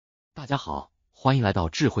大家好，欢迎来到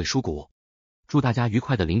智慧书谷，祝大家愉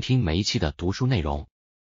快地聆听每一期的读书内容。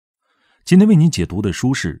今天为你解读的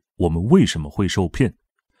书是《我们为什么会受骗》。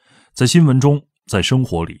在新闻中，在生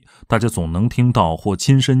活里，大家总能听到或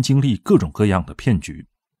亲身经历各种各样的骗局，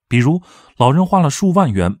比如老人花了数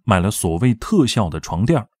万元买了所谓特效的床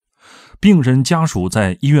垫，病人家属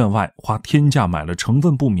在医院外花天价买了成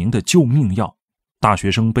分不明的救命药，大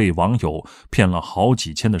学生被网友骗了好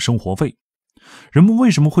几千的生活费。人们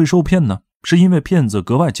为什么会受骗呢？是因为骗子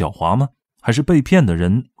格外狡猾吗？还是被骗的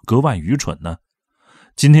人格外愚蠢呢？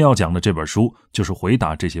今天要讲的这本书就是回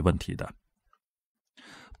答这些问题的。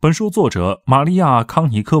本书作者玛利亚·康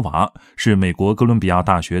妮科娃是美国哥伦比亚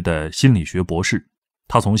大学的心理学博士，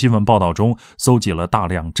他从新闻报道中搜集了大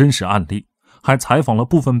量真实案例，还采访了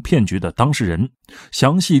部分骗局的当事人，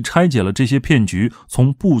详细拆解了这些骗局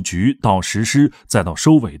从布局到实施再到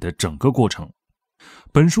收尾的整个过程。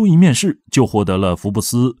本书一面世就获得了福布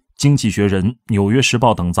斯、经济学人、纽约时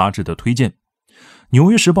报等杂志的推荐。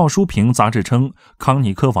纽约时报书评杂志称，康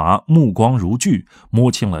妮科娃目光如炬，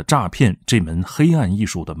摸清了诈骗这门黑暗艺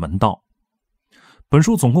术的门道。本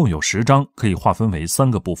书总共有10章，可以划分为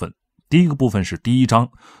3个部分。第一个部分是第1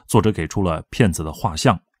章，作者给出了骗子的画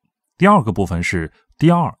像。第二个部分是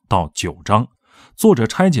第2到9章，作者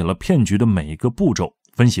拆解了骗局的每一个步骤，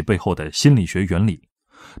分析背后的心理学原理。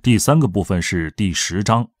第3个部分是第10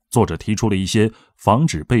章，作者提出了一些防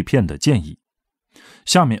止被骗的建议。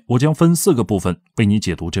下面我将分4个部分为你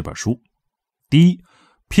解读这本书。第一，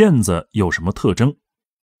骗子有什么特征？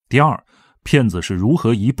第二，骗子是如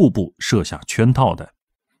何一步步设下圈套的？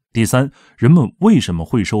第三，人们为什么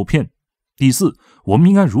会受骗？第四，我们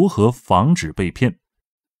应该如何防止被骗？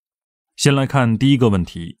先来看第一个问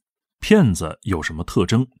题，骗子有什么特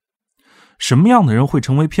征？什么样的人会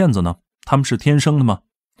成为骗子呢？他们是天生的吗？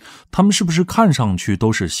他们是不是看上去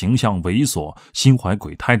都是形象猥琐、心怀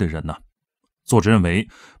鬼胎的人呢？作者认为，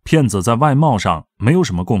骗子在外貌上没有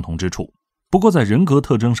什么共同之处，不过在人格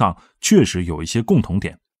特征上确实有一些共同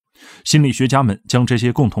点。心理学家们将这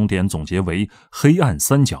些共同点总结为黑暗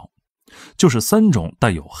三角，就是3种带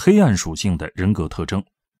有黑暗属性的人格特征。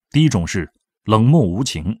第一种是冷漠无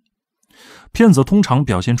情，骗子通常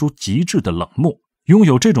表现出极致的冷漠。拥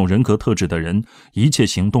有这种人格特质的人，一切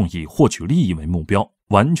行动以获取利益为目标，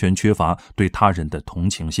完全缺乏对他人的同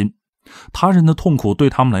情心，他人的痛苦对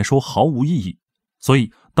他们来说毫无意义。所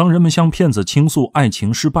以当人们向骗子倾诉爱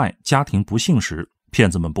情失败、家庭不幸时，骗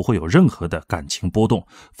子们不会有任何的感情波动，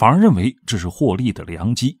反而认为这是获利的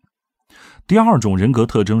良机。第2种人格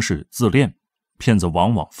特征是自恋，骗子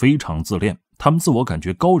往往非常自恋，他们自我感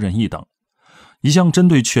觉高人一等。一项针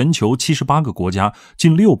对全球78个国家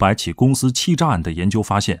近600起公司欺诈案的研究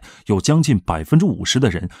发现，有将近 50% 的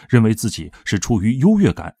人认为自己是出于优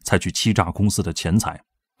越感才去欺诈公司的钱财。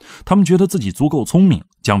他们觉得自己足够聪明，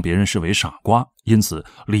将别人视为傻瓜，因此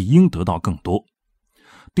理应得到更多。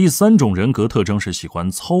第3种人格特征是喜欢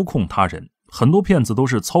操控他人，很多骗子都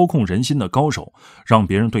是操控人心的高手，让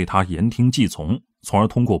别人对他言听计从，从而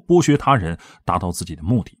通过剥削他人达到自己的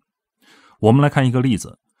目的。我们来看一个例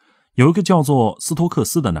子。有一个叫做斯托克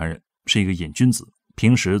斯的男人，是一个瘾君子，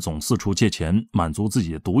平时总四处借钱满足自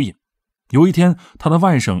己的毒瘾。有一天，他的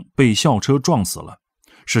外甥被校车撞死了。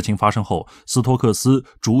事情发生后，斯托克斯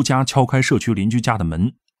逐家敲开社区邻居家的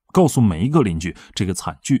门，告诉每一个邻居这个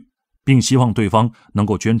惨剧，并希望对方能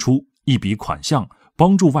够捐出一笔款项，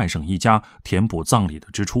帮助外甥一家填补葬礼的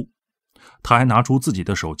支出。他还拿出自己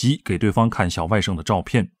的手机给对方看小外甥的照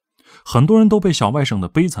片。很多人都被小外甥的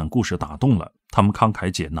悲惨故事打动了，他们慷慨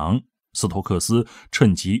解囊，斯托克斯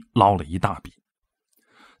趁机捞了一大笔。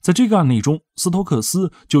在这个案例中，斯托克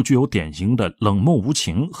斯就具有典型的冷漠无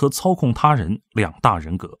情和操控他人2大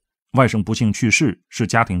人格。外甥不幸去世是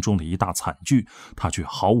家庭中的一大惨剧，他却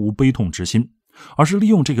毫无悲痛之心，而是利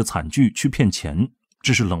用这个惨剧去骗钱，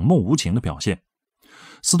这是冷漠无情的表现。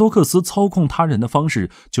斯托克斯操控他人的方式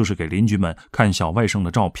就是给邻居们看小外甥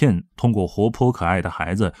的照片，通过活泼可爱的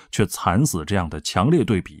孩子却惨死这样的强烈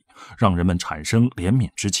对比，让人们产生怜悯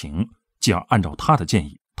之情，继而按照他的建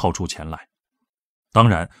议掏出钱来。当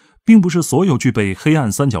然，并不是所有具备黑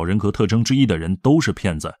暗三角人格特征之一的人都是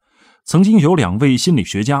骗子。曾经有2位心理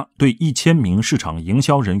学家对1000名市场营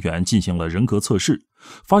销人员进行了人格测试，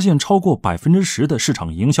发现超过 10% 的市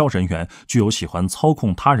场营销人员具有喜欢操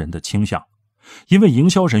控他人的倾向。因为营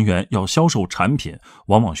销人员要销售产品，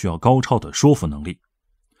往往需要高超的说服能力。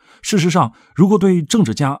事实上，如果对政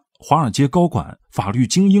治家、华尔街高管、法律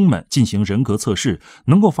精英们进行人格测试，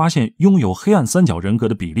能够发现拥有黑暗三角人格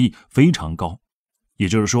的比例非常高。也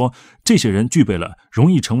就是说，这些人具备了容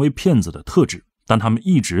易成为骗子的特质，但他们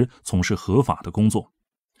一直从事合法的工作。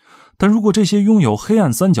但如果这些拥有黑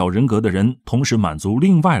暗三角人格的人同时满足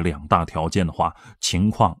另外2大条件的话，情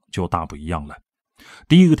况就大不一样了。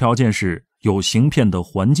第一个条件是有行骗的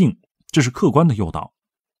环境，这是客观的诱导。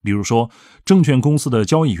比如说，证券公司的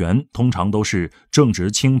交易员通常都是正直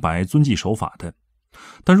清白、遵纪守法的。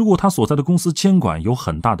但如果他所在的公司监管有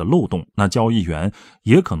很大的漏洞，那交易员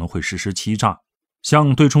也可能会实施欺诈。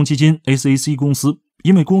像对冲基金 SAC 公司，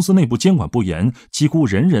因为公司内部监管不严，几乎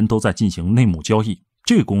人人都在进行内幕交易，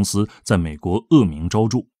这个公司在美国恶名昭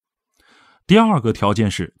著。第二个条件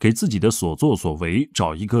是给自己的所作所为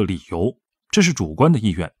找一个理由，这是主观的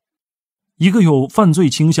意愿。一个有犯罪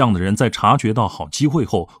倾向的人在察觉到好机会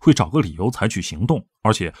后，会找个理由采取行动，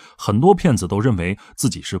而且很多骗子都认为自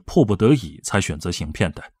己是迫不得已才选择行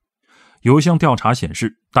骗的。有一项调查显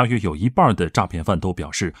示，大约有1半的诈骗犯都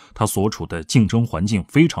表示他所处的竞争环境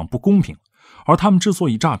非常不公平，而他们之所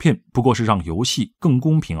以诈骗，不过是让游戏更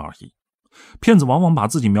公平而已。骗子往往把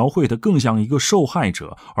自己描绘得更像一个受害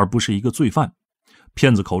者，而不是一个罪犯。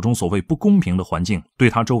骗子口中所谓不公平的环境，对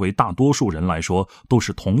他周围大多数人来说都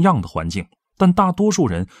是同样的环境，但大多数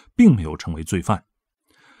人并没有成为罪犯。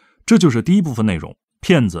这就是第一部分内容。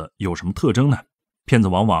骗子有什么特征呢？骗子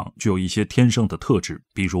往往具有一些天生的特质，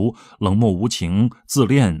比如冷漠无情、自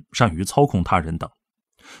恋、善于操控他人等。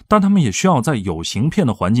但他们也需要在有行骗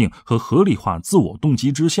的环境和合理化自我动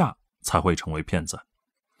机之下，才会成为骗子。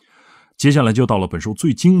接下来就到了本书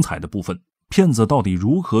最精彩的部分，骗子到底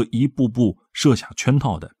如何一步步设下圈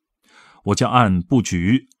套的？我将按布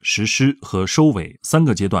局、实施和收尾3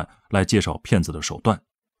个阶段来介绍骗子的手段。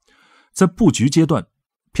在布局阶段，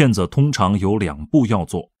骗子通常有2步要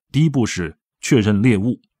做，第一步是确认猎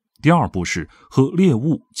物，第2步是和猎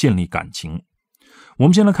物建立感情。我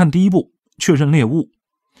们先来看第一步，确认猎物。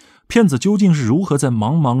骗子究竟是如何在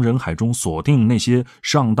茫茫人海中锁定那些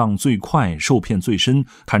上当最快、受骗最深、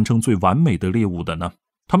堪称最完美的猎物的呢？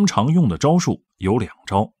他们常用的招数有2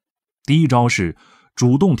招。第一招是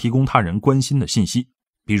主动提供他人关心的信息，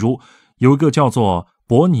比如有一个叫做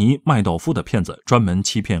伯尼·麦道夫的骗子，专门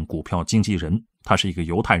欺骗股票经纪人。他是一个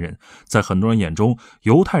犹太人，在很多人眼中，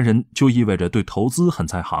犹太人就意味着对投资很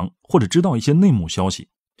在行，或者知道一些内幕消息。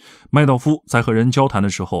麦道夫在和人交谈的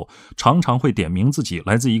时候，常常会点名自己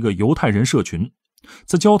来自一个犹太人社群。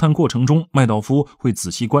在交谈过程中，麦道夫会仔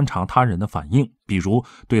细观察他人的反应，比如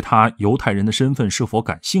对他犹太人的身份是否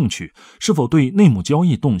感兴趣，是否对内幕交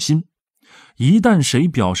易动心。一旦谁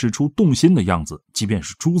表示出动心的样子，即便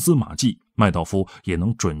是蛛丝马迹，麦道夫也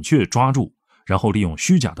能准确抓住，然后利用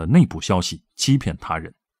虚假的内部消息欺骗他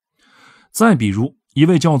人。再比如，一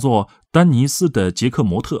位叫做丹尼斯的捷克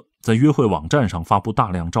模特，在约会网站上发布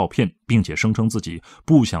大量照片，并且声称自己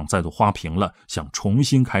不想再做花瓶了，想重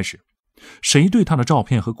新开始。谁对他的照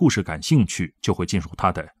片和故事感兴趣，就会进入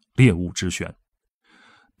他的猎物之选。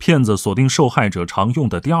骗子锁定受害者常用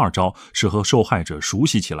的第2招是和受害者熟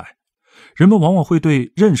悉起来。人们往往会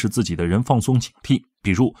对认识自己的人放松警惕，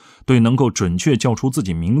比如对能够准确叫出自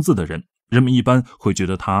己名字的人，人们一般会觉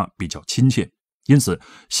得他比较亲切。因此，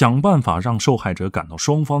想办法让受害者感到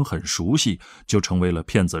双方很熟悉，就成为了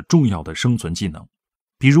骗子重要的生存技能。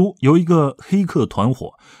比如，有一个黑客团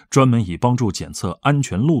伙，专门以帮助检测安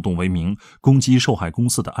全漏洞为名，攻击受害公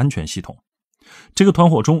司的安全系统。这个团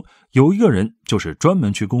伙中有一个人，就是专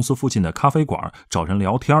门去公司附近的咖啡馆找人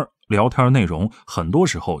聊天，聊天内容很多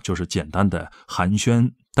时候就是简单的寒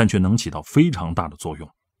暄，但却能起到非常大的作用。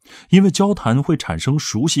因为交谈会产生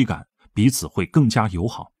熟悉感，彼此会更加友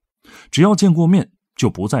好。只要见过面，就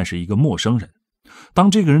不再是一个陌生人。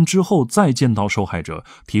当这个人之后再见到受害者，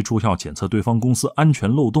提出要检测对方公司安全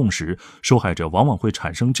漏洞时，受害者往往会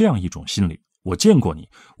产生这样一种心理：我见过你，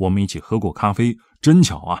我们一起喝过咖啡，真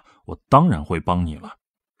巧啊，我当然会帮你了。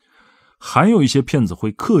还有一些骗子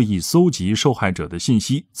会刻意搜集受害者的信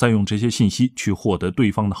息，再用这些信息去获得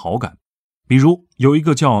对方的好感。比如有一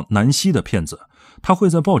个叫南希的骗子，他会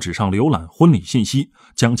在报纸上浏览婚礼信息，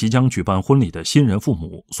将即将举办婚礼的新人父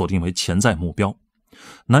母锁定为潜在目标。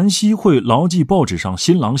南希会牢记报纸上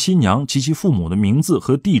新郎新娘及其父母的名字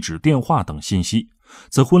和地址电话等信息。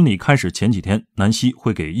在婚礼开始前几天，南希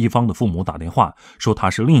会给一方的父母打电话，说他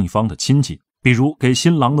是另一方的亲戚，比如给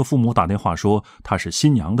新郎的父母打电话说他是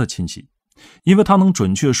新娘的亲戚。因为他能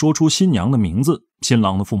准确说出新娘的名字，新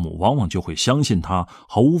郎的父母往往就会相信他，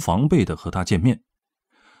毫无防备地和他见面。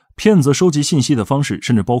骗子收集信息的方式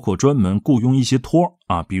甚至包括专门雇佣一些托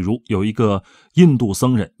比如有一个印度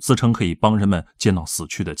僧人自称可以帮人们见到死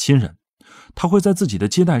去的亲人，他会在自己的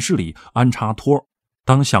接待室里安插托，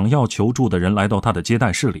当想要求助的人来到他的接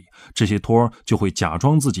待室里，这些托就会假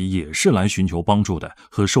装自己也是来寻求帮助的，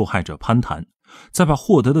和受害者攀谈，再把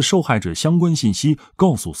获得的受害者相关信息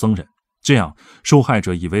告诉僧人。这样，受害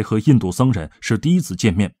者以为和印度僧人是第一次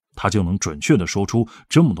见面，他就能准确地说出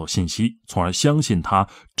这么多信息，从而相信他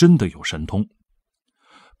真的有神通。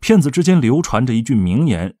骗子之间流传着一句名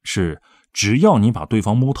言是，只要你把对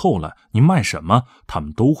方摸透了，你卖什么他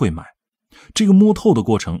们都会买。这个摸透的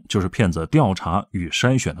过程就是骗子调查与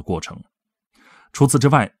筛选的过程。除此之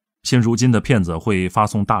外，现如今的骗子会发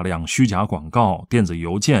送大量虚假广告、电子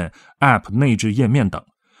邮件、App 内置页面等，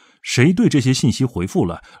谁对这些信息回复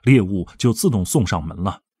了，猎物就自动送上门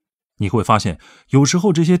了。你会发现，有时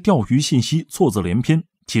候这些钓鱼信息错字连篇，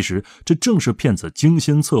其实这正是骗子精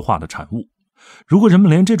心策划的产物。如果人们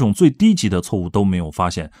连这种最低级的错误都没有发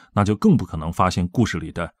现，那就更不可能发现故事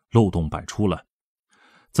里的漏洞百出了。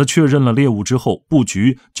在确认了猎物之后，布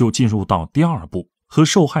局就进入到第二步，和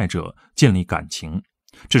受害者建立感情。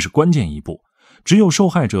这是关键一步，只有受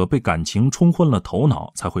害者被感情冲昏了头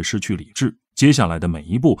脑，才会失去理智，接下来的每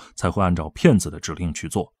一步才会按照骗子的指令去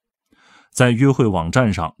做。在约会网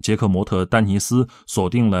站上，捷克模特丹尼斯锁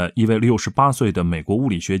定了一位68岁的美国物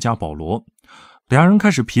理学家保罗，俩人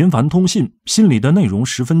开始频繁通信，信里的内容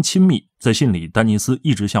十分亲密。在信里，丹尼斯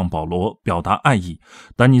一直向保罗表达爱意。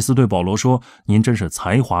丹尼斯对保罗说，您真是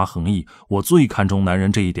才华横溢，我最看重男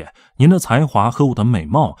人这一点，您的才华和我的美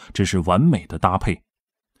貌真是完美的搭配。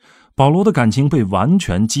保罗的感情被完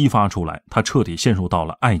全激发出来，他彻底陷入到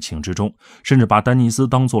了爱情之中，甚至把丹尼斯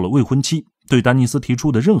当作了未婚妻，对丹尼斯提出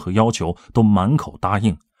的任何要求都满口答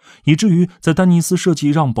应，以至于在丹尼斯设计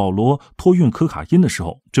让保罗托运可卡因的时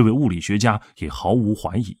候，这位物理学家也毫无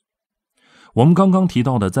怀疑。我们刚刚提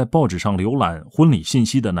到的在报纸上浏览婚礼信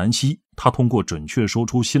息的南希，她通过准确说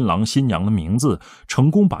出新郎新娘的名字，成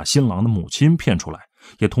功把新郎的母亲骗出来，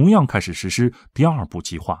也同样开始实施第二步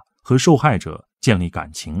计划，和受害者建立感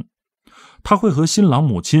情。他会和新郎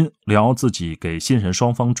母亲聊自己给新人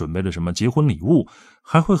双方准备了什么结婚礼物，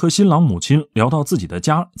还会和新郎母亲聊到自己的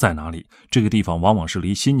家在哪里，这个地方往往是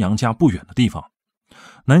离新娘家不远的地方。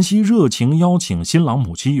南希热情邀请新郎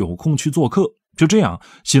母亲有空去做客，就这样，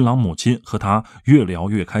新郎母亲和他越聊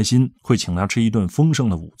越开心，会请他吃一顿丰盛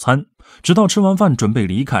的午餐，直到吃完饭准备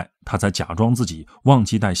离开，他才假装自己忘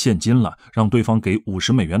记带现金了，让对方给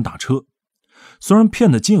50美元打车。虽然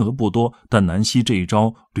骗的金额不多，但南希这一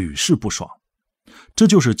招屡试不爽。这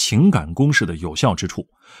就是情感攻势的有效之处，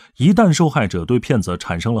一旦受害者对骗子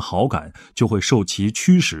产生了好感，就会受其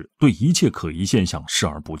驱使，对一切可疑现象视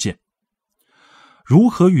而不见。如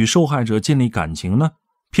何与受害者建立感情呢？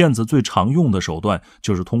骗子最常用的手段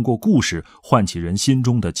就是通过故事唤起人心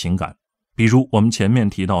中的情感。比如我们前面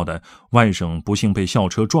提到的外甥不幸被校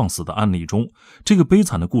车撞死的案例中，这个悲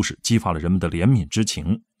惨的故事激发了人们的怜悯之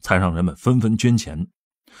情，才让人们纷纷捐钱。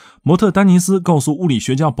模特丹尼斯告诉物理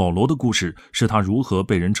学家保罗的故事，是他如何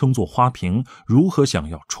被人称作花瓶，如何想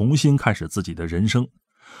要重新开始自己的人生。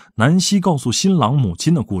南希告诉新郎母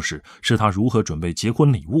亲的故事，是他如何准备结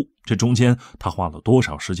婚礼物，这中间他花了多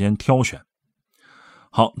少时间挑选。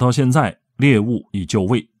好，到现在猎物已就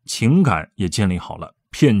位，情感也建立好了，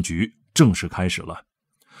骗局正式开始了。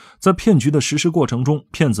在骗局的实施过程中，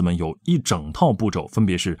骗子们有一整套步骤，分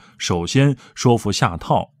别是首先说服下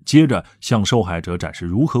套，接着向受害者展示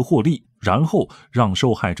如何获利，然后让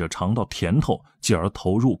受害者尝到甜头，继而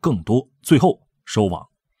投入更多，最后收网。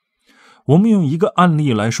我们用一个案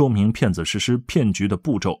例来说明骗子实施骗局的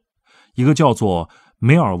步骤。一个叫做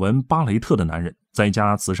梅尔文·巴雷特的男人，在一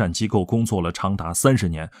家慈善机构工作了长达30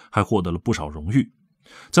年，还获得了不少荣誉。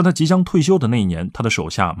在他即将退休的那一年，他的手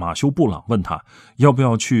下马修·布朗问他要不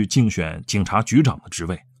要去竞选警察局长的职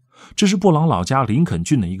位，这是布朗老家林肯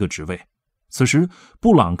郡的一个职位。此时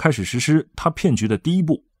布朗开始实施他骗局的第一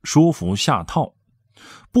步，说服下套。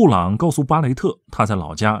布朗告诉巴雷特，他在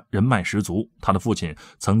老家人脉十足，他的父亲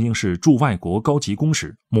曾经是驻外国高级公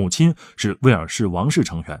使，母亲是威尔士王室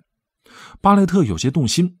成员。巴雷特有些动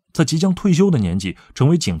心，在即将退休的年纪成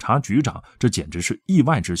为警察局长，这简直是意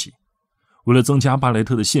外之喜。为了增加巴雷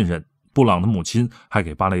特的信任，布朗的母亲还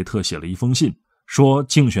给巴雷特写了一封信，说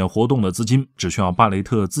竞选活动的资金只需要巴雷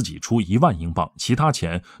特自己出1万英镑，其他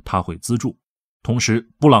钱他会资助。同时，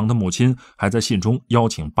布朗的母亲还在信中邀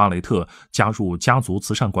请巴雷特加入家族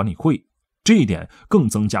慈善管理会，这一点更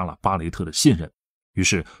增加了巴雷特的信任。于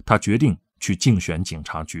是他决定去竞选警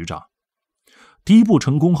察局长。第一步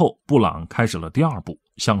成功后，布朗开始了第二步，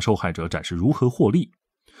向受害者展示如何获利。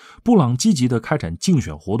布朗积极地开展竞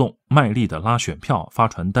选活动，卖力地拉选票、发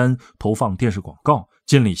传单、投放电视广告、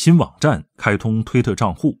建立新网站、开通推特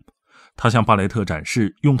账户。他向巴雷特展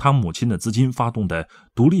示用他母亲的资金发动的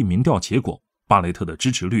独立民调结果，巴雷特的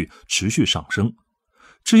支持率持续上升。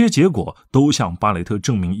这些结果都向巴雷特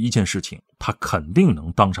证明一件事情，他肯定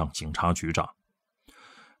能当上警察局长。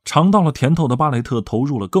尝到了甜头的巴雷特投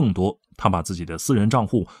入了更多，他把自己的私人账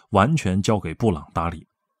户完全交给布朗打理。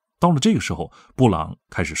到了这个时候，布朗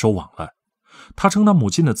开始收网了。他称他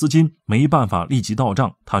母亲的资金没办法立即到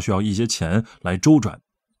账，他需要一些钱来周转。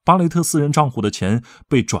巴雷特私人账户的钱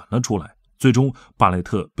被转了出来，最终巴雷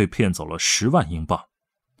特被骗走了10万英镑。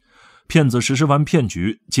骗子实施完骗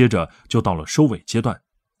局，接着就到了收尾阶段。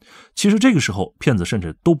其实这个时候，骗子甚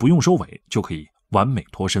至都不用收尾就可以完美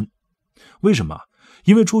脱身。为什么？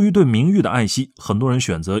因为出于对名誉的爱惜，很多人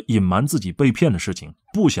选择隐瞒自己被骗的事情，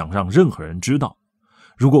不想让任何人知道。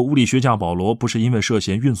如果物理学家保罗不是因为涉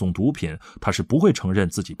嫌运送毒品，他是不会承认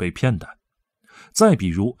自己被骗的。再比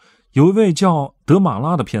如，有一位叫德马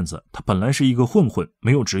拉的骗子，他本来是一个混混，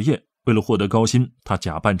没有职业，为了获得高薪，他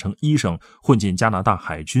假扮成医生，混进加拿大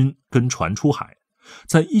海军，跟船出海。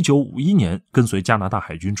在1951年跟随加拿大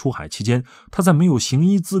海军出海期间，他在没有行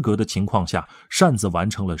医资格的情况下，擅自完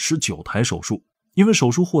成了19台手术。因为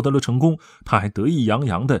手术获得了成功，他还得意洋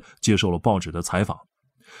洋地接受了报纸的采访。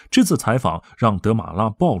这次采访让德马拉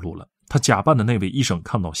暴露了，他假扮的那位医生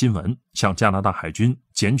看到新闻，向加拿大海军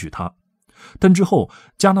检举他。但之后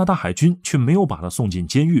加拿大海军却没有把他送进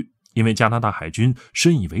监狱，因为加拿大海军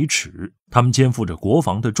深以为耻，他们肩负着国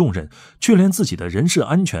防的重任，却连自己的人身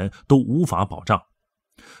安全都无法保障。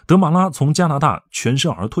德马拉从加拿大全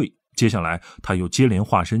身而退，接下来他又接连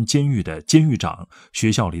化身监狱的监狱长、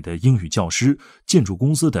学校里的英语教师、建筑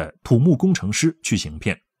公司的土木工程师去行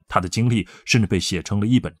骗，他的经历甚至被写成了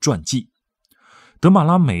一本传记。德马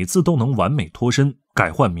拉每次都能完美脱身，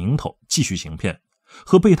改换名头继续行骗，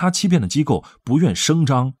和被他欺骗的机构不愿声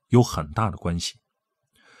张有很大的关系。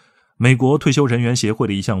美国退休人员协会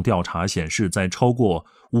的一项调查显示，在超过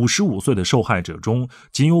55岁的受害者中，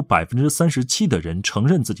仅有 37% 的人承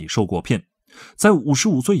认自己受过骗。在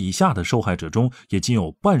55岁以下的受害者中，也仅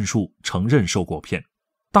有半数承认受过骗。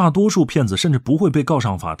大多数骗子甚至不会被告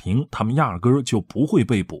上法庭，他们压根儿就不会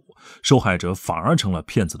被捕，受害者反而成了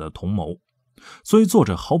骗子的同谋。所以作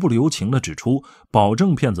者毫不留情地指出，保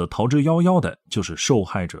证骗子逃之夭夭的就是受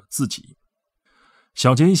害者自己。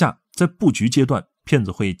小结一下，在布局阶段，骗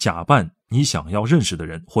子会假扮你想要认识的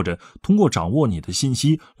人，或者通过掌握你的信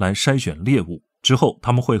息来筛选猎物，之后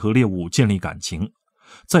他们会和猎物建立感情。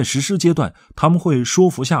在实施阶段，他们会说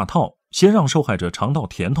服下套，先让受害者尝到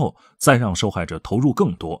甜头，再让受害者投入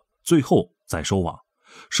更多，最后再收网。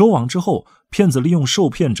收网之后，骗子利用受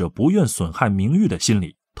骗者不愿损害名誉的心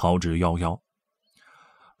理，逃之夭夭。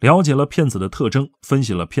了解了骗子的特征，分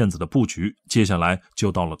析了骗子的布局，接下来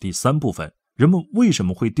就到了第3部分，人们为什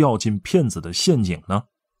么会掉进骗子的陷阱呢？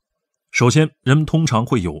首先，人们通常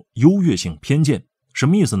会有优越性偏见。什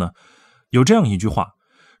么意思呢？有这样一句话，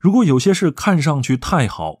如果有些事看上去太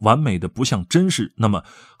好，完美的不像真事，那么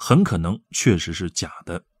很可能确实是假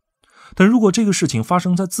的。但如果这个事情发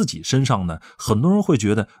生在自己身上呢，很多人会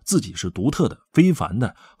觉得自己是独特的、非凡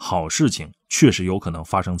的，好事情确实有可能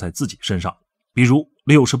发生在自己身上。比如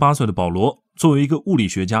68岁的保罗，作为一个物理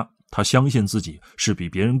学家，他相信自己是比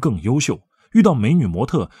别人更优秀，遇到美女模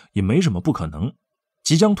特也没什么不可能。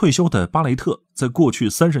即将退休的巴雷特，在过去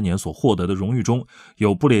30年所获得的荣誉中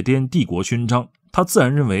有不列颠帝国勋章，他自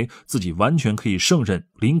然认为自己完全可以胜任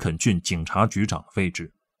林肯郡警察局长的位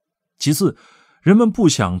置。其次，人们不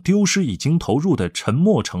想丢失已经投入的沉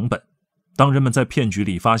没成本。当人们在骗局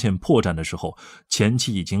里发现破绽的时候，前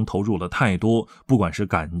期已经投入了太多，不管是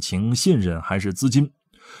感情、信任还是资金。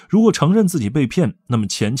如果承认自己被骗，那么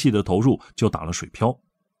前期的投入就打了水漂。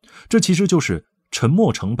这其实就是沉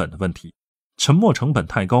没成本的问题。沉没成本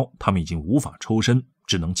太高，他们已经无法抽身，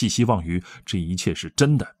只能寄希望于这一切是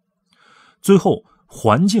真的。最后，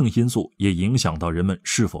环境因素也影响到人们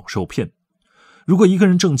是否受骗。如果一个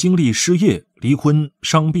人正经历失业、离婚、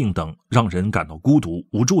伤病等让人感到孤独、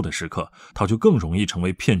无助的时刻，他就更容易成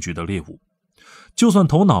为骗局的猎物。就算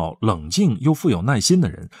头脑冷静又富有耐心的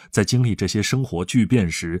人，在经历这些生活巨变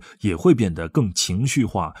时，也会变得更情绪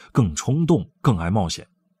化、更冲动、更爱冒险。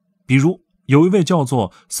比如，有一位叫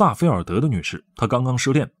做萨菲尔德的女士，她刚刚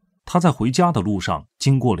失恋，她在回家的路上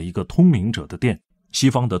经过了一个通灵者的店。西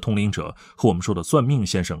方的通灵者和我们说的算命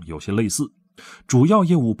先生有些类似，主要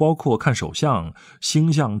业务包括看手相、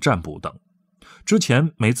星象占卜等。之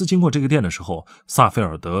前每次经过这个店的时候，萨菲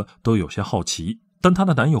尔德都有些好奇，但她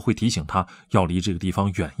的男友会提醒她要离这个地方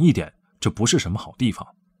远一点，这不是什么好地方。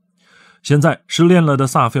现在失恋了的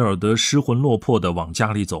萨菲尔德失魂落魄地往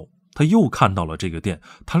家里走，她又看到了这个店，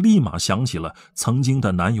她立马想起了曾经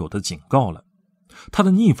的男友的警告了，她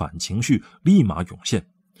的逆反情绪立马涌现。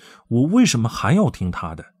我为什么还要听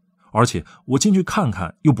他的？而且我进去看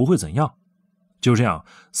看又不会怎样。就这样，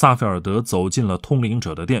萨菲尔德走进了通灵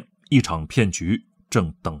者的店，一场骗局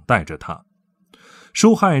正等待着他。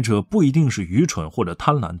受害者不一定是愚蠢或者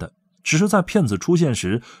贪婪的，只是在骗子出现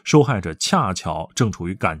时，受害者恰巧正处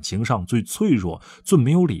于感情上最脆弱、最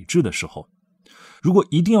没有理智的时候。如果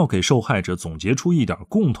一定要给受害者总结出一点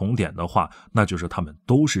共同点的话，那就是他们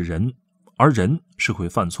都是人，而人是会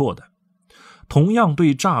犯错的。同样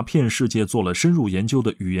对诈骗世界做了深入研究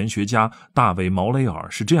的语言学家大卫·毛雷尔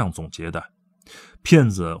是这样总结的：骗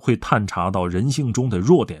子会探查到人性中的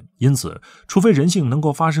弱点，因此除非人性能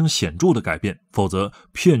够发生显著的改变，否则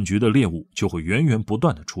骗局的猎物就会源源不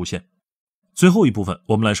断的出现。最后一部分，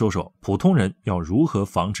我们来说说普通人要如何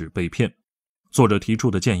防止被骗。作者提出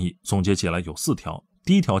的建议总结起来有4条。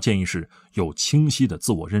第一条建议是有清晰的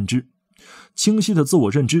自我认知。清晰的自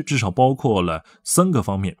我认知至少包括了3个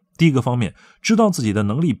方面。第一个方面，知道自己的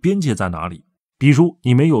能力边界在哪里。比如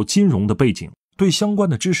你没有金融的背景，对相关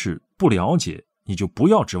的知识不了解，你就不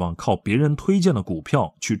要指望靠别人推荐的股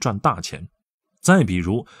票去赚大钱。再比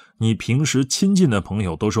如，你平时亲近的朋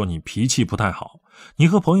友都说你脾气不太好，你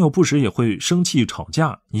和朋友不时也会生气吵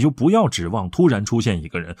架，你就不要指望突然出现一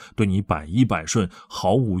个人对你百依百顺，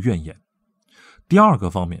毫无怨言。第二个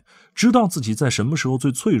方面，知道自己在什么时候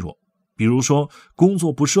最脆弱，比如说工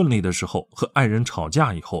作不顺利的时候，和爱人吵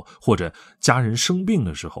架以后，或者家人生病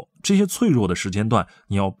的时候，这些脆弱的时间段，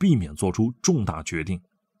你要避免做出重大决定。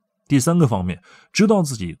第三个方面，知道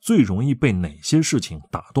自己最容易被哪些事情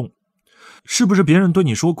打动。是不是别人对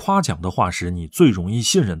你说夸奖的话时，你最容易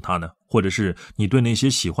信任他呢？或者是你对那些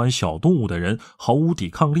喜欢小动物的人毫无抵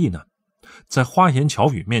抗力呢？在花言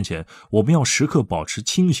巧语面前，我们要时刻保持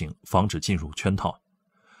清醒，防止进入圈套。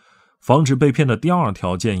防止被骗的第2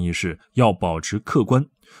条建议是要保持客观，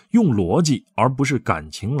用逻辑而不是感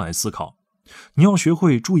情来思考。你要学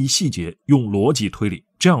会注意细节，用逻辑推理，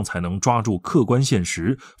这样才能抓住客观现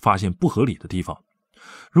实，发现不合理的地方。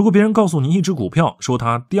如果别人告诉你一只股票，说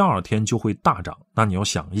它第2天就会大涨，那你要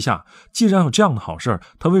想一下，既然有这样的好事，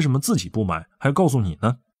他为什么自己不买，还告诉你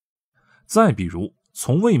呢？再比如，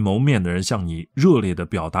从未谋面的人向你热烈地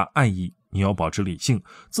表达爱意，你要保持理性，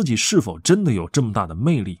自己是否真的有这么大的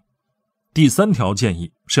魅力？第3条建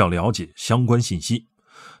议是要了解相关信息。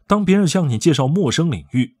当别人向你介绍陌生领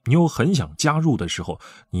域，你又很想加入的时候，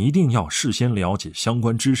你一定要事先了解相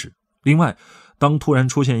关知识。另外，当突然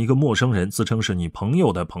出现一个陌生人自称是你朋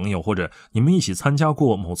友的朋友，或者你们一起参加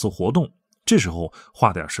过某次活动，这时候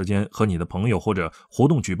花点时间和你的朋友或者活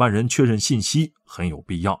动举办人确认信息很有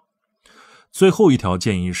必要。最后一条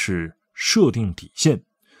建议是设定底线。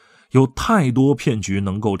有太多骗局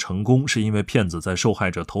能够成功，是因为骗子在受害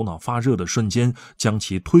者头脑发热的瞬间将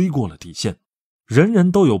其推过了底线。人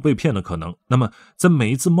人都有被骗的可能，那么在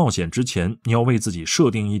每一次冒险之前，你要为自己设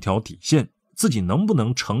定一条底线，自己能不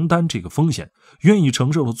能承担这个风险，愿意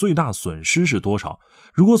承受的最大损失是多少。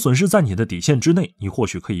如果损失在你的底线之内，你或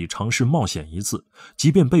许可以尝试冒险一次，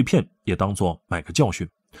即便被骗也当作买个教训。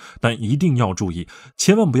但一定要注意，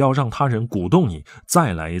千万不要让他人鼓动你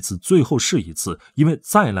再来一次，最后试一次，因为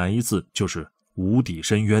再来一次就是无底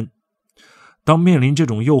深渊。当面临这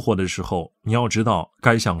种诱惑的时候，你要知道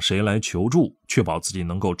该向谁来求助，确保自己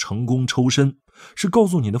能够成功抽身。是告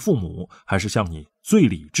诉你的父母，还是向你最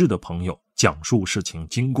理智的朋友讲述事情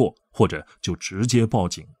经过，或者就直接报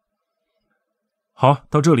警。好，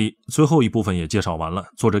到这里最后一部分也介绍完了。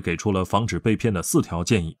作者给出了防止被骗的4条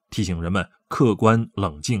建议，提醒人们客观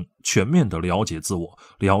冷静，全面地了解自我，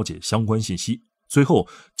了解相关信息。最后，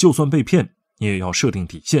就算被骗，你也要设定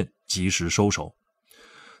底线，及时收手。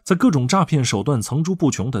在各种诈骗手段层出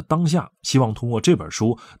不穷的当下，希望通过这本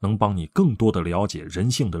书能帮你更多地了解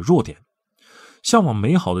人性的弱点。向往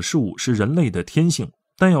美好的事物是人类的天性，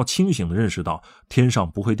但要清醒地认识到天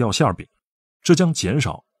上不会掉馅饼，这将减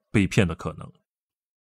少被骗的可能。